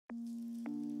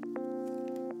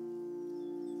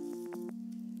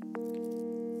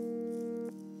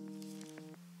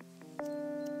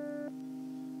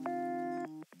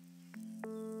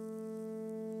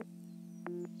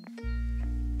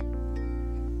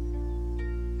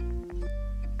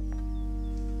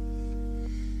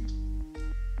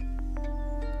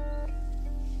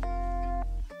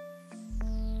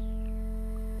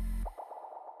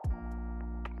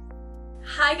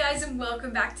Hi guys, and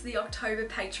welcome back to the October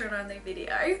Patreon only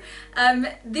video.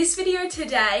 This video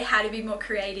today, how to be more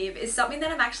creative, is something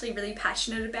that I'm actually really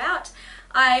passionate about.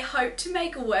 I hope to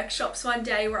make workshops one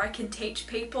day where I can teach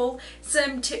people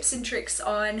some tips and tricks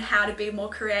on how to be more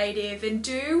creative, and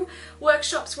do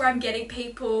workshops where I'm getting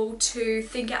people to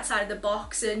think outside of the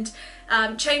box and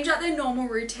change up their normal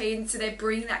routine so they're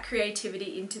bringing that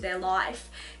creativity into their life.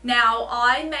 Now,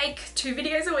 I make 2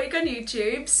 videos a week on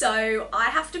YouTube, so I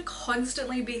have to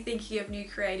constantly be thinking of new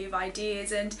creative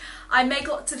ideas, and I make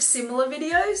lots of similar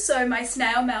videos, so my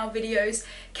snail mail videos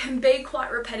can be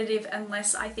quite repetitive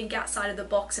unless I think outside of the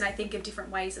box and I think of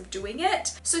different ways of doing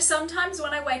it. So sometimes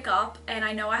when I wake up and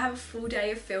I know I have a full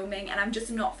day of filming and I'm just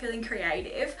not feeling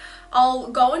creative, I'll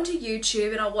go onto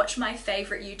YouTube and I'll watch my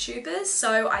favorite YouTubers.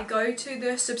 So I go to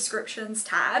the subscriptions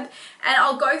tab and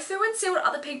I'll go through and see what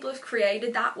other people have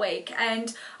created that week,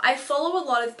 and I follow a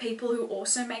lot of people who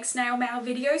also make snail mail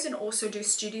videos and also do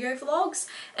studio vlogs,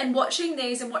 and watching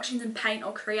these and watching them paint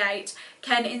or create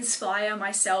can inspire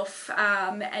myself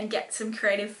and get some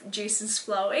creative juices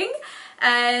flowing.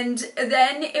 And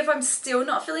then if I'm still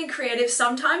not feeling creative,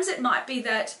 sometimes it might be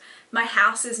that my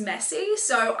house is messy,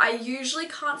 so I usually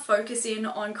can't focus in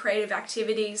on creative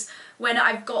activities when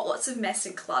I've got lots of mess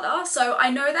and clutter. So I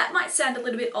know that might sound a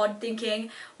little bit odd,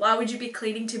 thinking, why would you be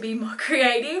cleaning to be more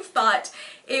creative? But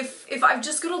if I've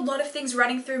just got a lot of things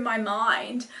running through my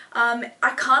mind,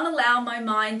 I can't allow my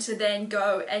mind to then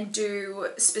go and do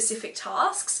specific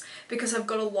tasks because I've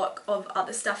got a lot of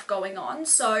other stuff going on.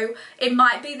 So it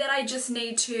might be that I just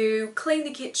need to clean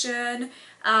the kitchen,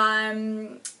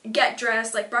 get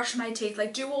dressed, like brush my teeth,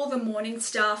 like do all the morning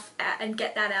stuff and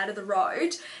get that out of the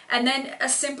road, and then a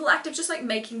simple act of just like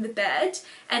making the bed,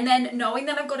 and then knowing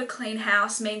that I've got a clean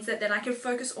house means that then I can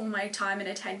focus all my time and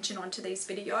attention onto these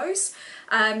videos.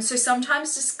 So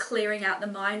sometimes just clearing out the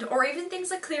mind, or even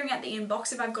things like clearing out the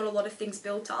inbox if I've got a lot of things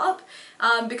built up,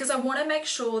 because I want to make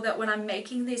sure that when I'm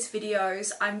making these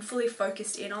videos I'm fully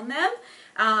focused in on them.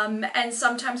 And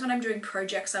sometimes when I'm doing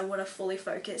projects I want to fully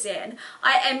focus in.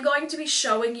 I am going to be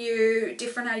showing you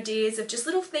different ideas of just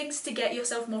little things to get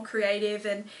yourself more creative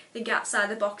and think outside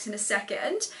the box in a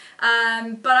second,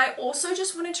 but I also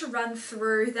just wanted to run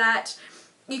through that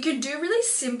you can do really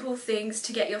simple things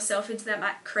to get yourself into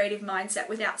that creative mindset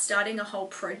without starting a whole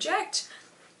project.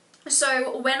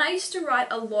 So when I used to write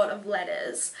a lot of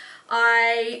letters,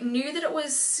 I knew that it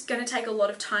was going to take a lot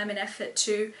of time and effort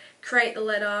to create the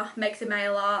letter, make the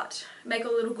mail art, make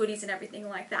all the little goodies and everything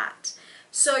like that.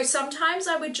 So sometimes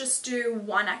I would just do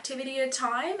one activity at a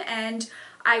time, and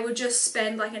I would just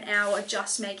spend like an hour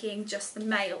just making just the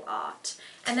mail art,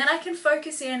 and then I can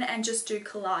focus in and just do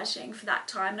collaging for that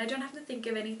time, and I don't have to think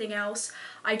of anything else.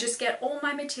 I just get all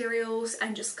my materials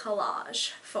and just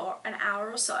collage for an hour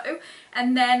or so,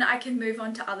 and then I can move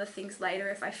on to other things later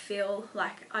if I feel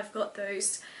like I've got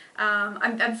those,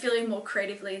 I'm feeling more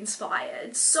creatively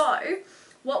inspired. So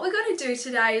what we're going to do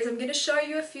today is I'm going to show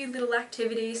you a few little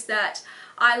activities that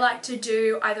I like to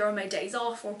do either on my days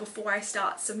off or before I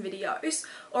start some videos,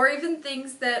 or even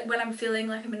things that when I'm feeling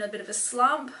like I'm in a bit of a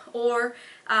slump, or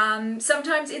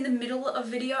sometimes in the middle of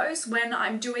videos when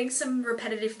I'm doing some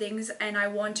repetitive things and I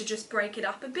want to just break it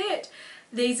up a bit.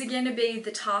 These are going to be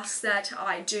the tasks that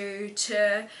I do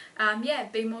to, yeah,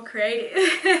 be more creative.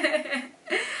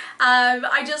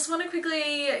 I just want to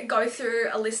quickly go through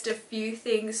a list of few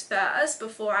things first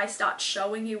before I start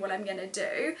showing you what I'm going to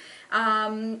do.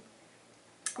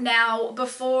 Now,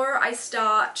 before I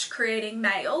start creating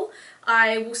mail,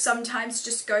 I will sometimes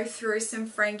just go through some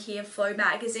Frankie and Flo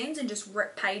magazines and just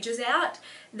rip pages out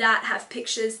that have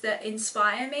pictures that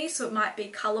inspire me. So it might be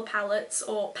colour palettes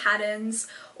or patterns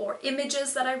or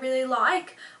images that I really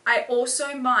like. I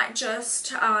also might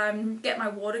just get my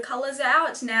watercolours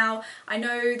out. Now, I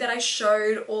know that I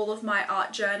showed all of my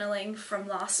art journaling from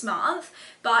last month,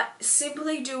 but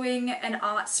simply doing an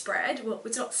art spread, well,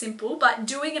 it's not simple, but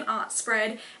doing an art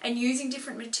spread and using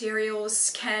different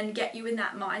materials can get you in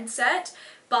that mindset.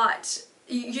 But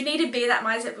you need to be that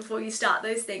mindset before you start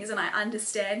those things, and I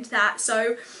understand that.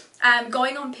 So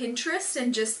going on Pinterest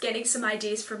and just getting some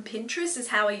ideas from Pinterest is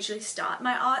how I usually start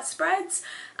my art spreads.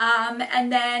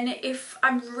 And then if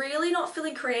I'm really not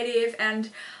feeling creative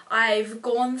and I've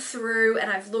gone through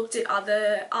and I've looked at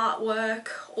other artwork,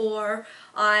 or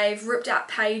I've ripped out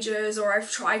pages, or I've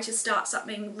tried to start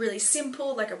something really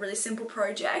simple, like a really simple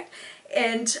project,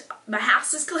 and my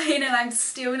house is clean and I'm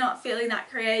still not feeling that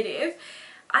creative,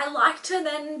 I like to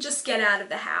then just get out of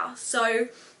the house. So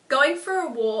going for a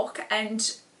walk,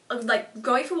 and like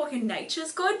going for a walk in nature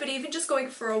is good, but even just going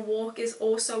for a walk is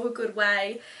also a good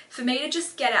way for me to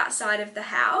just get outside of the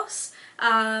house,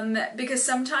 because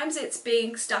sometimes it's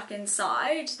being stuck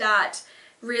inside that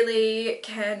really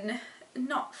can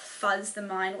not fuzz the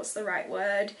mind, what's the right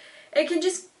word? It can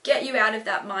just get you out of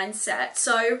that mindset.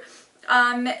 So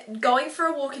going for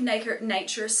a walk in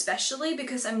nature especially,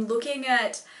 because I'm looking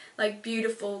at like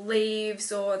beautiful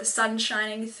leaves or the sun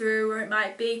shining through, or it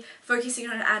might be focusing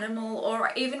on an animal.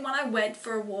 Or even when I went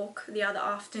for a walk the other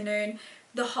afternoon,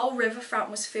 the whole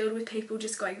riverfront was filled with people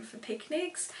just going for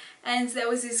picnics, and there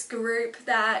was this group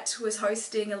that was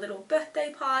hosting a little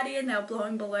birthday party and they were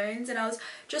blowing balloons, and I was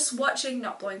just watching,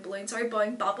 not blowing balloons, sorry,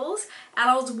 blowing bubbles, and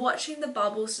I was watching the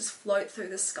bubbles just float through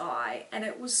the sky, and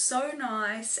it was so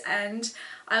nice. And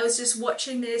I was just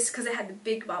watching this because they had the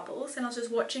big bubbles, and I was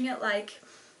just watching it like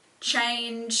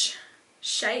change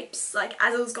shapes. Like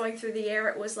as it was going through the air,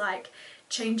 it was like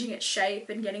changing its shape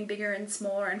and getting bigger and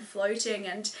smaller and floating,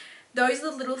 and those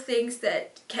are the little things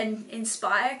that can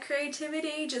inspire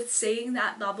creativity, just seeing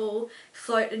that bubble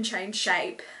float and change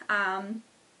shape.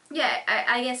 Yeah,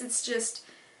 I guess it's just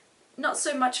not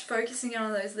so much focusing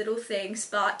on those little things,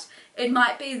 but it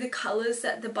might be the colours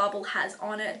that the bubble has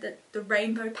on it, the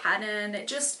rainbow pattern. It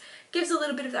just gives a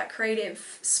little bit of that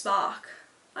creative spark.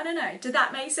 I don't know, did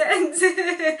that make sense?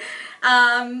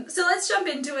 So let's jump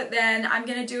into it then. I'm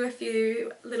going to do a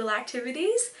few little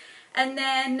activities, and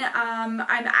then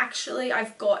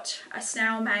I've got a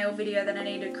snail mail video that I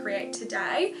need to create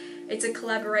today. It's a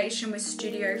collaboration with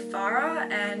Studio Farah,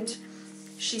 and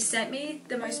she sent me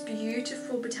the most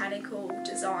beautiful botanical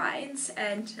designs,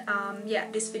 and yeah,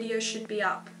 this video should be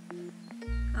up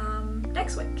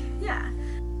next week. Yeah.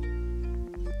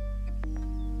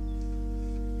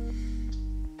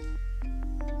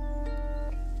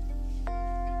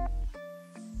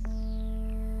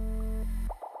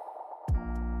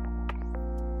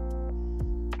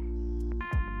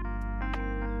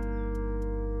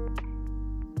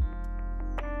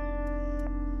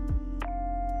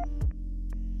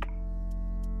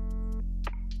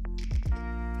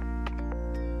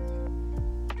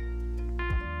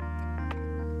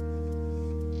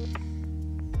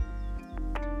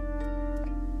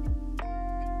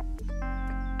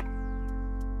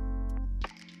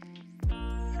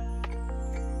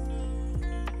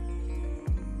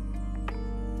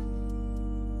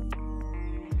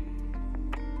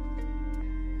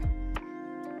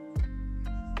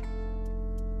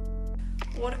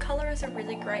 Watercolour is a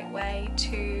really great way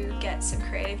to get some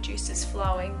creative juices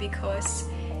flowing, because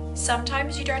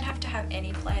sometimes you don't have to have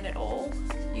any plan at all.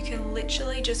 You can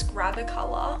literally just grab a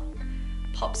colour,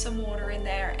 pop some water in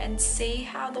there, and see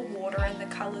how the water and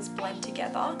the colours blend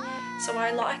together. So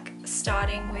I like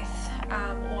starting with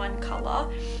one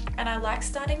colour, and I like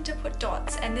starting to put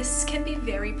dots, and this can be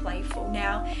very playful.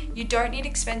 Now, you don't need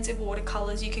expensive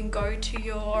watercolours. You can go to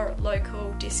your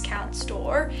local discount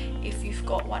store if you've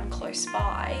got one close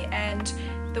by, and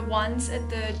the ones at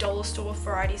the dollar store,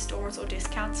 variety stores or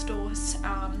discount stores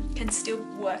can still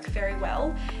work very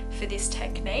well for this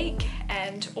technique.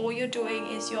 And all you're doing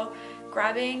is you're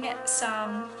grabbing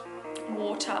some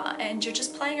water and you're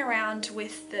just playing around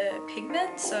with the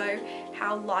pigment, so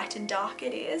how light and dark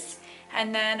it is,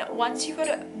 and then once you've got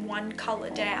it one colour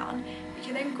down, you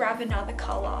can then grab another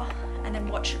colour and then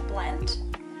watch it blend.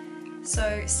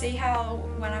 So see how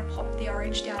when I pop the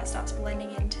orange down it starts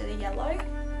blending into the yellow,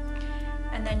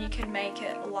 and then you can make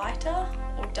it lighter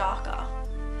or darker,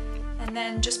 and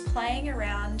then just playing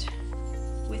around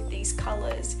with these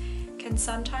colours can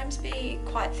sometimes be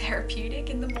quite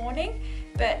therapeutic in the morning,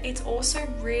 but it's also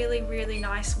really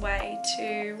nice way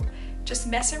to just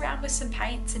mess around with some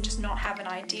paints and just not have an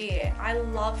idea. I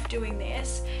love doing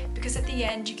this because at the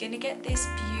end you're gonna get this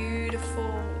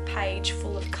beautiful page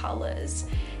full of colours,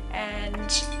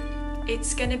 and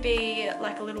it's gonna be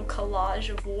like a little collage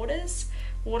of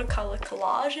watercolour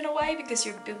collage in a way, because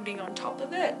you're building on top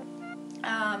of it.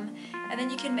 And then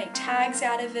you can make tags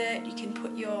out of it. You can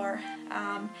put your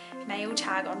mail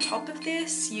tag on top of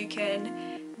this. You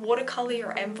can watercolour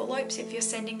your envelopes if you're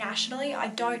sending nationally. I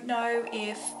don't know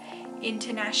if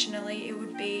internationally it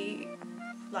would be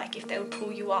like if they would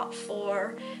pull you up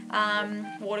for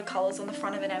watercolors on the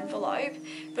front of an envelope,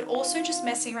 but also just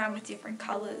messing around with different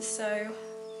colors. So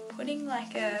putting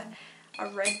like a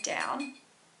red down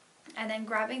and then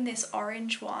grabbing this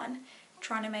orange one,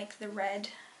 trying to make the red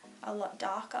a lot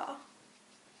darker,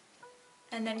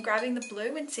 and then grabbing the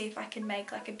blue and see if I can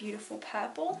make like a beautiful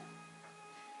purple.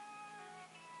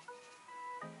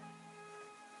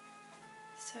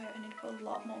 So I need to put a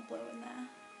lot more blue in there.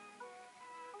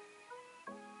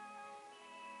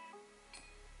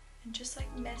 And just like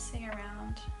messing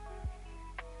around.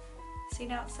 See,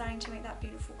 now it's starting to make that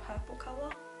beautiful purple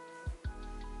colour.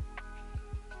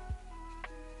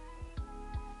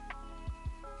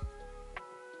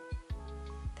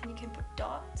 Then you can put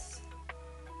dots.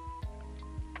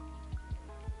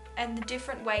 And the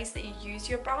different ways that you use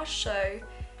your brush, so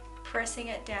pressing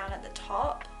it down at the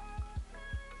top.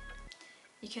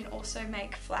 You can also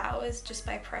make flowers just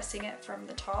by pressing it from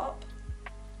the top.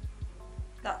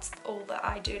 That's all that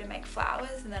I do to make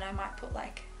flowers, and then I might put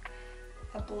like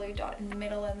a blue dot in the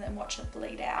middle and then watch it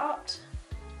bleed out.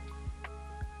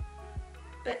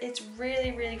 But it's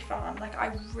really, really fun. Like,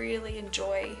 I really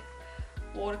enjoy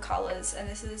watercolors, and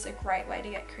this is a great way to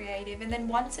get creative. And then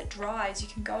once it dries, you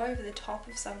can go over the top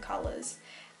of some colors.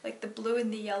 Like the blue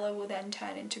and the yellow will then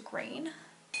turn into green.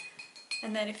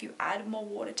 And then if you add more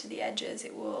water to the edges,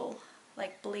 it will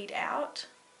like bleed out,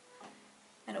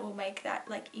 and it will make that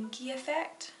like inky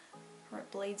effect where it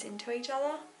bleeds into each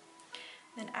other.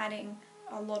 Then adding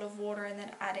a lot of water and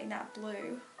then adding that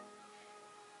blue,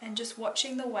 and just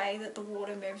watching the way that the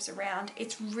water moves around.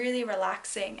 It's really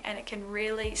relaxing, and it can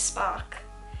really spark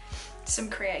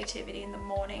some creativity in the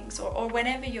mornings or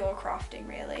whenever you're crafting,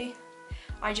 really.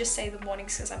 I just say the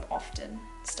mornings because I'm often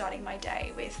starting my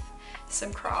day with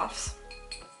some crafts.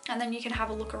 And then you can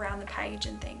have a look around the page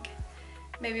and think,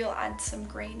 maybe I'll add some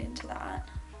green into that.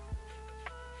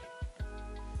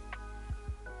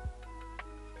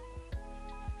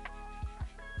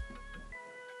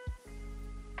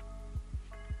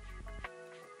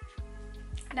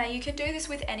 Now you can do this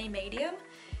with any medium.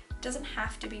 It doesn't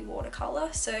have to be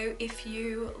watercolor. So if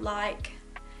you like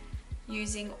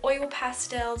using oil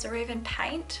pastels or even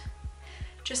paint,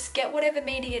 just get whatever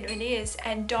medium it is,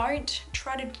 and don't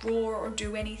try to draw or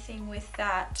do anything with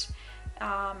that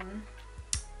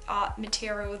art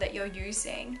material that you're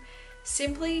using.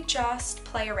 Simply just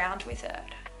play around with it,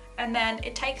 and then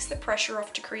it takes the pressure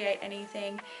off to create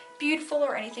anything beautiful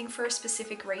or anything for a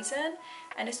specific reason,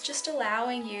 and it's just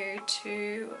allowing you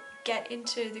to get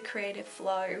into the creative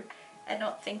flow and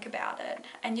not think about it,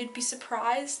 and you'd be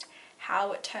surprised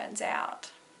how it turns out.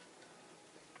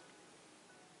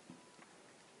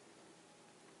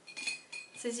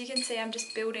 So as you can see, I'm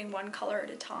just building one colour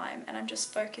at a time, and I'm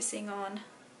just focusing on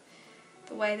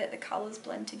the way that the colours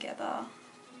blend together.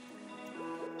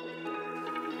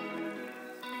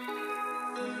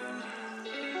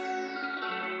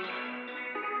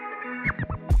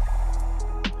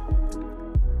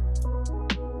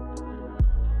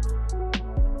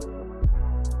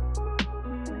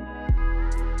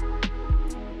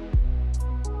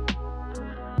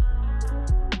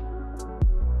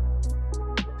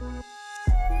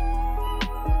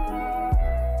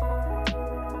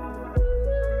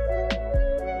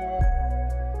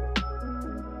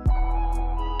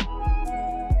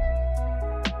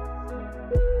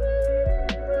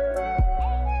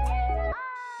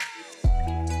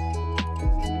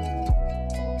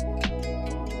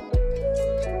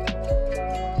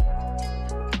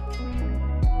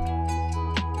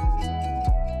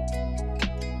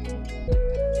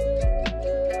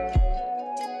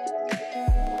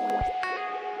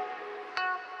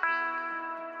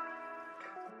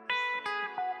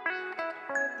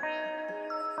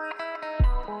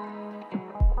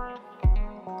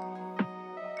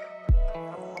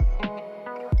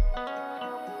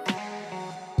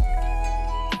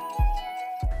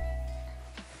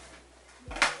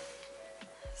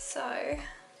 So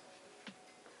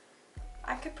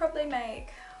I could probably make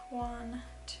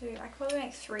I could probably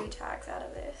make 3 tags out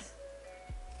of this.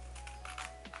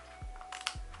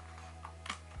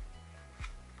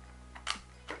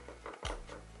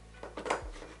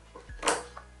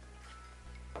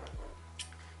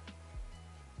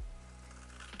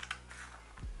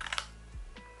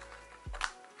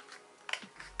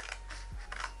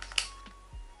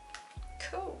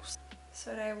 Cool.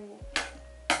 So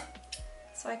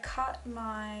I cut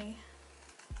my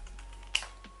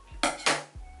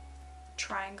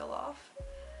triangle off,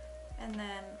 and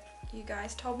then you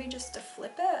guys told me just to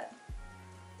flip it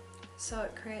so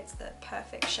it creates the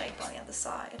perfect shape on the other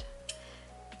side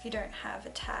if you don't have a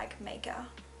tag maker.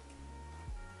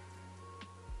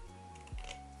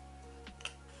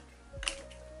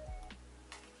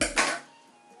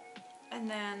 And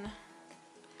then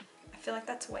I feel like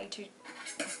that's way too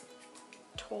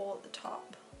tall at the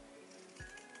top.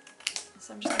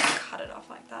 So I'm just going to cut it off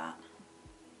like that.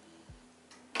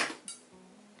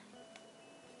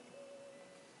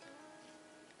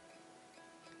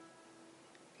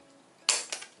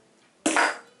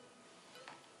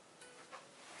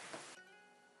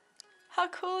 How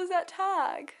cool is that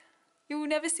tag? You will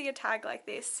never see a tag like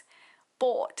this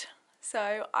bought.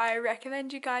 So I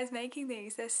recommend you guys making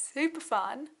these. They're super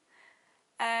fun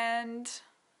and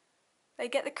they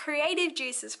get the creative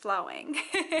juices flowing.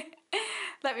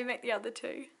 Let me make the other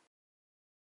two.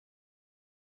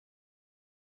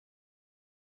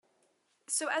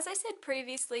 So as I said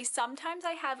previously, sometimes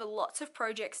I have lots of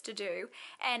projects to do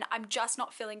and I'm just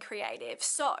not feeling creative.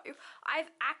 So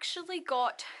I've actually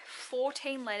got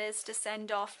 14 letters to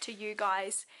send off to you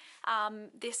guys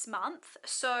this month.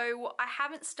 So I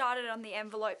haven't started on the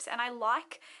envelopes and I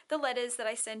like the letters that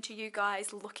I send to you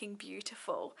guys looking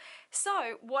beautiful.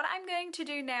 So what I'm going to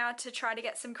do now to try to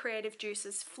get some creative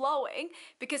juices flowing,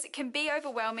 because it can be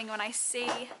overwhelming when I see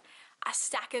a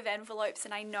stack of envelopes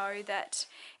and I know that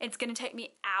it's going to take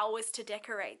me hours to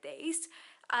decorate these.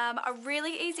 A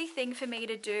really easy thing for me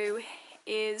to do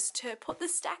is to put the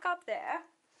stack up there,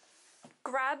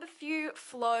 grab a few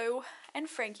Flo and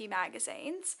Frankie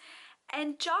magazines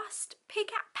and just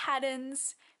pick out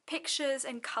patterns, pictures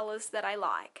and colours that I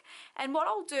like. And what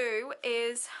I'll do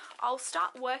is I'll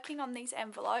start working on these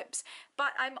envelopes,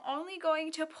 but I'm only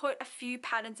going to put a few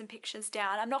patterns and pictures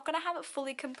down. I'm not going to have it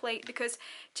fully complete because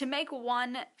to make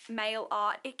one mail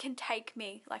art it can take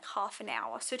me like half an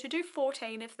hour. So to do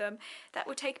 14 of them, that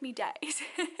would take me days.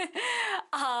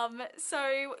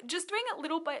 So just doing it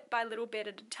little bit by little bit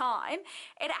at a time,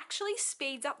 it actually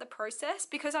speeds up the process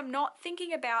because I'm not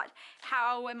thinking about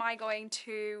how am I going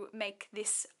to make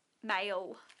this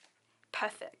mail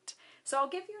perfect. So I'll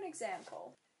give you an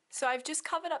example. So I've just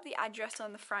covered up the address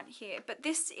on the front here, but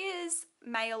this is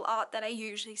mail art that I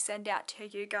usually send out to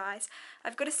you guys.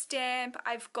 I've got a stamp,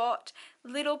 I've got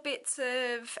little bits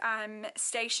of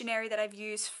stationery that I've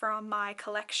used from my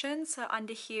collection. So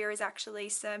under here is actually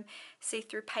some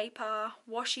see-through paper,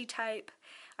 washi tape.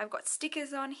 I've got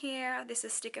stickers on here. This is a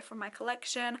sticker from my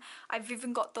collection. I've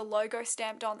even got the logo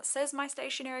stamped on that says my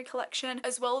stationery collection,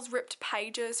 as well as ripped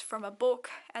pages from a book,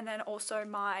 and then also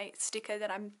my sticker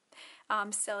that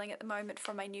I'm selling at the moment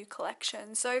from my new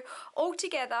collection. So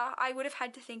altogether I would have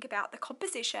had to think about the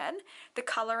composition, the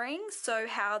colouring, so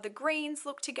how the greens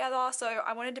look together. So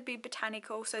I wanted to be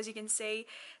botanical, so as you can see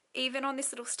even on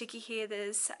this little sticky here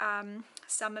there's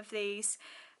some of these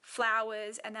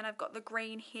flowers, and then I've got the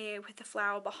green here with the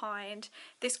flower behind,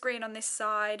 this green on this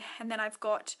side, and then I've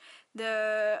got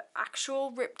the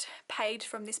actual ripped page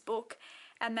from this book,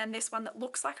 and then this one that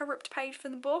looks like a ripped page from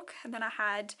the book, and then I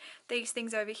had these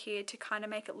things over here to kind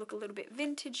of make it look a little bit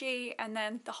vintagey, and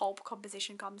then the whole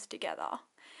composition comes together.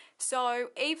 So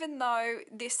even though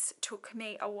this took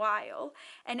me a while,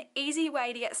 an easy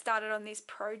way to get started on these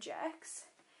projects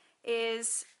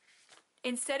is,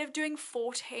 instead of doing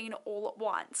 14 all at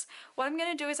once, what I'm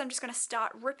going to do is I'm just going to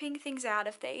start ripping things out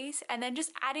of these and then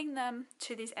just adding them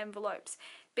to these envelopes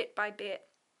bit by bit.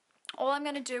 All I'm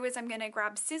going to do is I'm going to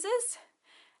grab scissors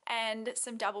and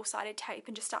some double-sided tape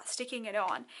and just start sticking it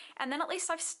on, and then at least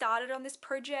I've started on this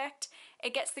project.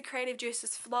 It gets the creative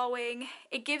juices flowing,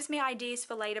 it gives me ideas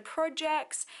for later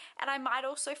projects, and I might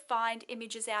also find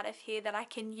images out of here that I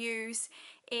can use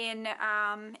in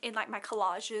like my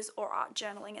collages or art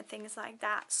journaling and things like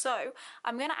that. So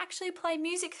I'm gonna actually play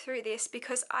music through this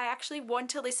because I actually want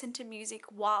to listen to music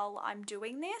while I'm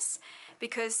doing this,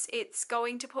 because it's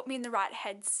going to put me in the right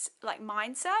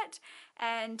mindset,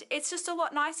 and it's just a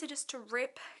lot nicer just to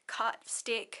rip, cut,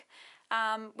 stick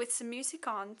with some music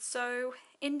on. So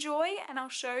enjoy, and I'll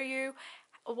show you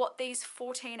what these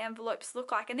 14 envelopes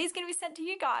look like, and these are going to be sent to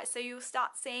you guys, so you'll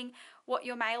start seeing what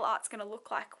your mail art's going to look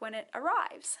like when it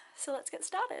arrives. So let's get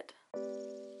started.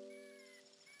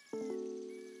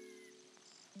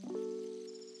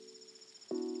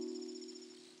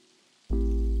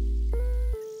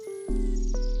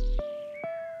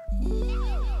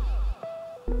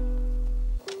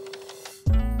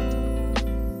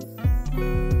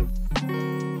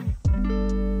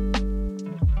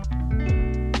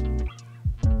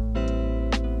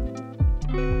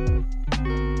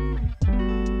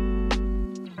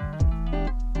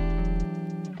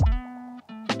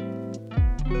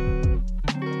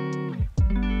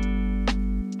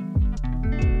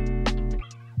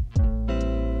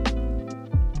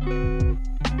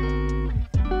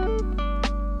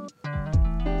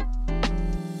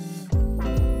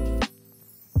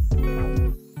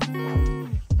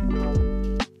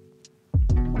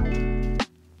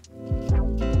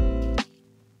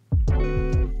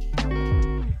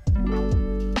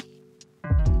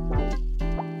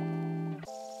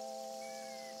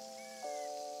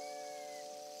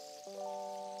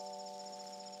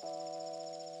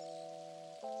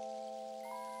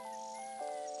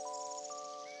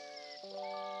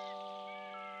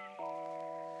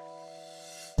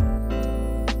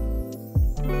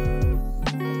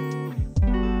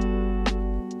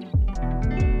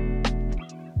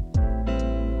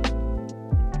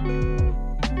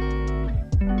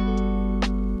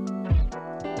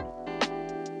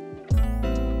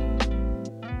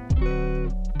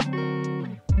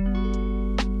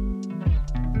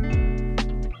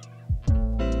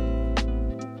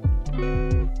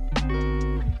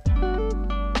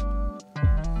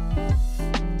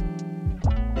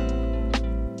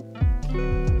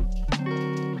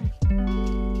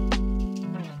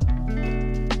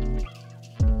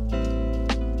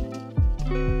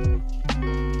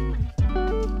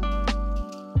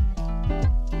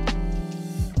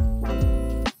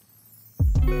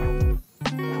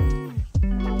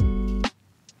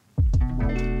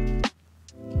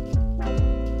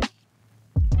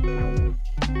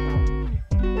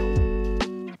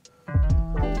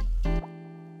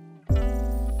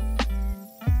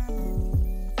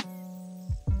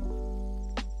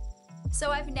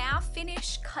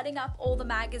 finished cutting up all the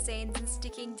magazines and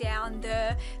sticking down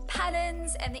the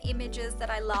patterns and the images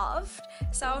that I loved.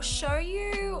 So I'll show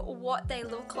you what they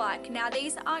look like. Now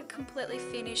these aren't completely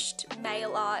finished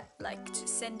mail art like to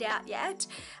send out yet,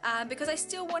 because I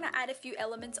still want to add a few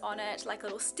elements on it, like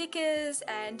little stickers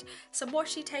and some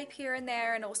washi tape here and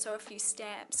there, and also a few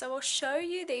stamps. So I'll show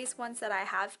you these ones that I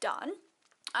have done.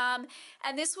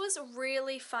 And this was a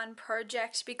really fun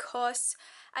project because,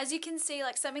 as you can see,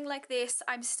 like something like this,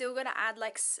 I'm still going to add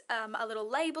like a little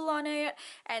label on it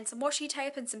and some washi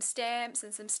tape and some stamps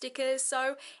and some stickers.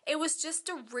 So it was just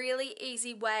a really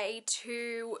easy way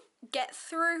to get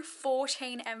through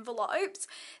 14 envelopes.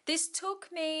 This took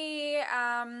me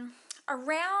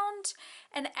around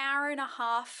an hour and a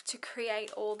half to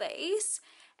create all these.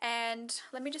 And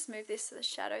let me just move this so the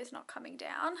shadow's not coming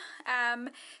down.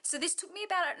 So this took me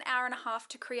about an hour and a half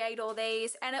to create all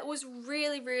these, and it was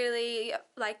really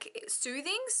like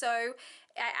soothing. So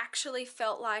I actually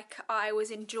felt like I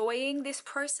was enjoying this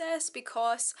process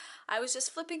because I was just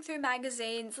flipping through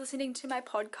magazines, listening to my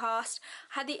podcast,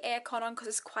 had the aircon on because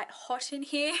it's quite hot in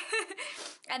here,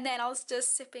 and then I was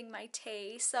just sipping my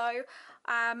tea. So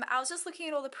I was just looking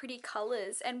at all the pretty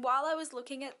colors, and while I was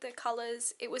looking at the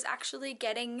colors, it was actually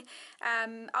getting,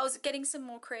 I was getting some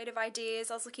more creative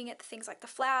ideas. I was looking at the things like the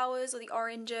flowers or the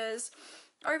oranges,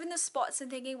 or even the spots, and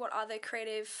thinking what other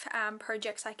creative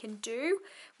projects I can do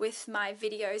with my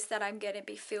videos that I'm going to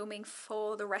be filming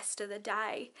for the rest of the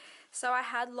day. So I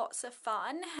had lots of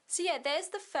fun. So yeah,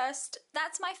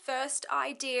 that's my first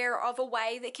idea of a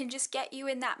way that can just get you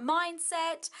in that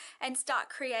mindset and start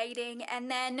creating. And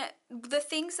then the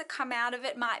things that come out of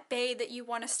it might be that you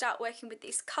want to start working with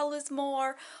these colors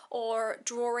more, or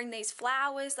drawing these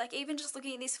flowers. Like even just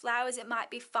looking at these flowers, it might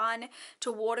be fun to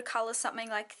watercolor something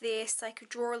like this, like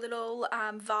draw a little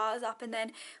vase up and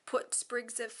then put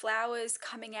sprigs of flowers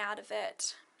coming out of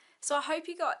it. So I hope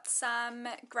you got some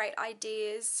great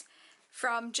ideas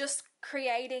from just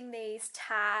creating these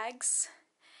tags,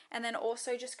 and then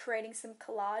also just creating some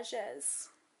collages.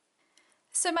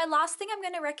 So my last thing I'm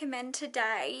going to recommend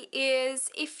today is,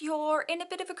 if you're in a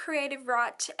bit of a creative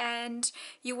rut and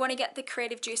you want to get the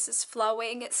creative juices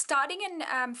flowing, starting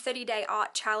an 30-day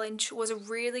art challenge was a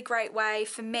really great way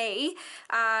for me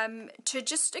to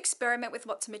just experiment with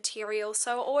lots of materials.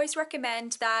 So I always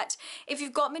recommend that if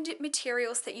you've got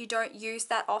materials that you don't use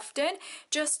that often,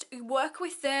 just work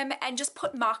with them and just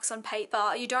put marks on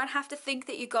paper. You don't have to think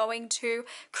that you're going to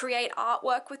create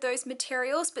artwork with those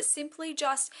materials, but simply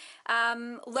just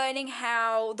learning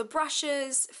how the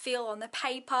brushes feel on the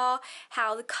paper,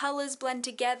 how the colors blend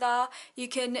together. You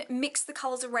can mix the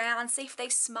colors around, see if they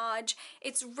smudge.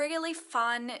 It's really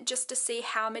fun just to see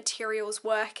how materials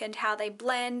work and how they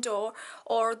blend,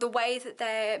 or the way that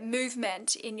their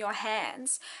movement in your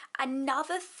hands.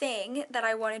 Another thing that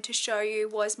I wanted to show you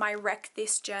was my Wreck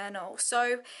This journal.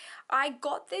 So I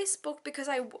got this book because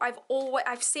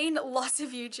I've seen lots of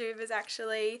YouTubers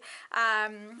actually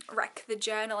wreck the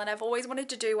journal, and I've always wanted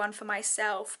to do one for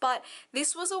myself. But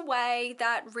this was a way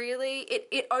that really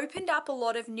it opened up a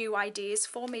lot of new ideas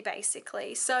for me,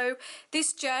 basically. So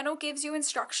this journal gives you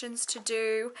instructions to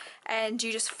do, and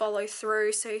you just follow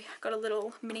through. So you've got a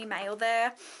little mini mail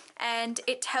there, and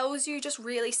it tells you just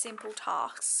really simple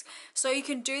tasks. So you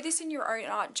can do this in your own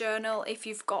art journal if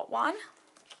you've got one.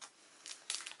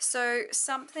 So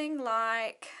something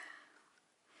like,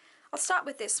 I'll start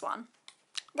with this one.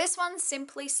 This one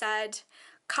simply said,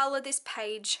 color this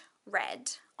page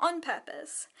red on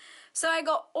purpose. So I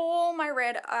got all my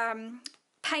red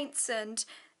paints and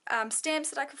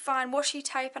stamps that I could find, washi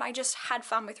tape, and I just had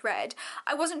fun with red.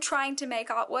 I wasn't trying to make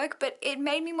artwork, but it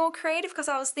made me more creative because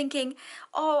I was thinking,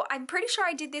 oh, I'm pretty sure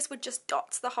I did this with just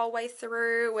dots the whole way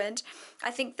through, and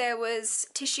I think there was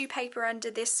tissue paper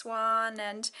under this one,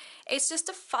 and it's just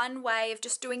a fun way of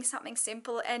just doing something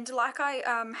simple. And like I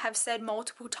have said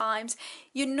multiple times,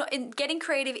 getting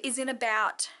creative isn't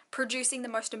about producing the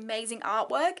most amazing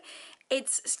artwork.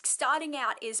 It's starting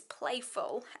out is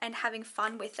playful and having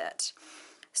fun with it.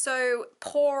 So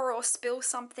pour or spill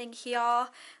something here,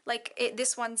 like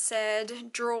this one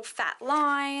said, draw fat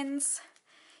lines,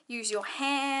 use your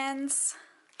hands.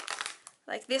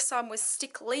 Like this one was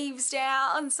stick leaves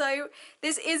down. So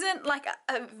this isn't like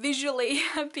a visually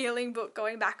appealing book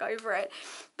going back over it,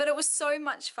 but it was so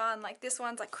much fun. Like this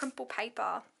one's like crumple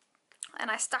paper,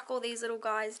 and I stuck all these little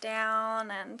guys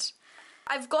down, and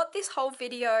I've got this whole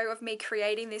video of me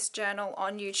creating this journal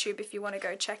on YouTube if you want to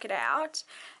go check it out.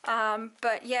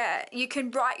 But yeah, you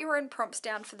can write your own prompts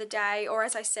down for the day, or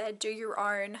as I said, do your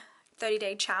own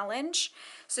 30-day challenge.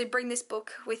 So bring this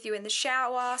book with you in the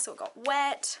shower so it got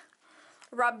wet,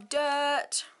 rub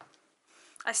dirt,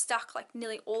 I stuck like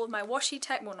nearly all of my washi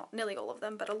tape, well not nearly all of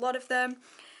them, but a lot of them.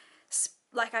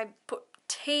 Like I put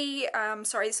tea,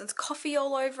 sorry, this one's coffee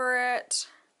all over it,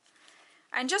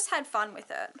 and just had fun with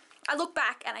it. I look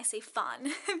back and I see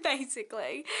fun,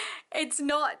 basically. It's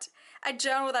not a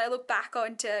journal that I look back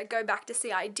on to go back to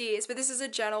see ideas, but this is a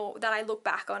journal that I look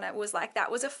back on. It was like,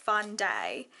 that was a fun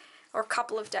day, or a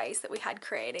couple of days that we had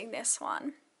creating this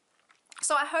one.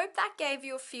 So I hope that gave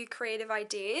you a few creative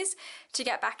ideas to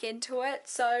get back into it.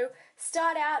 So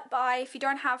start out by, if you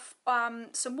don't have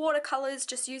some watercolors,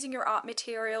 just using your art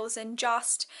materials and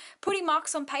just putting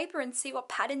marks on paper and see what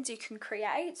patterns you can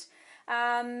create.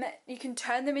 You can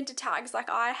turn them into tags like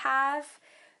I have.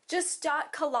 Just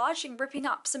start collaging, ripping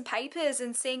up some papers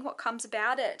and seeing what comes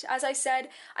about it. As I said,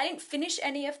 I didn't finish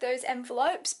any of those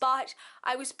envelopes, but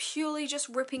I was purely just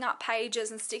ripping up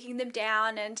pages and sticking them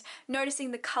down and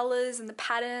noticing the colors and the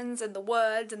patterns and the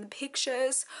words and the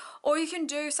pictures. Or you can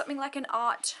do something like an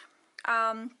art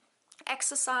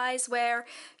exercise where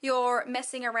you're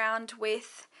messing around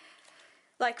with,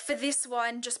 like for this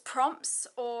one, just prompts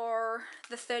or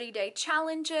the 30-day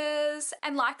challenges.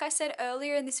 And like I said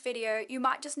earlier in this video, you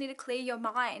might just need to clear your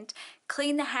mind,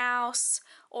 clean the house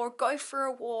or go for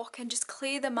a walk and just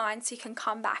clear the mind so you can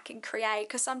come back and create.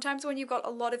 Because sometimes when you've got a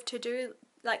lot of to-do,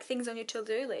 like things on your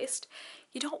to-do list,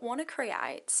 you don't want to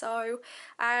create. So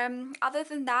other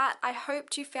than that, I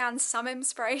hoped you found some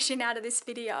inspiration out of this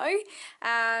video.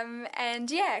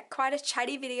 And yeah, quite a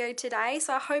chatty video today,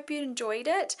 so I hope you enjoyed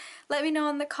it. Let me know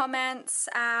in the comments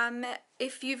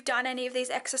if you've done any of these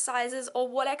exercises or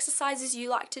what exercises you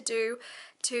like to do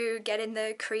to get in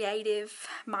the creative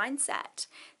mindset.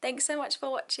 Thanks so much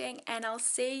for watching, and I'll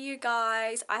see you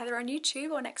guys either on YouTube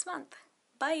or next month.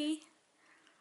 Bye!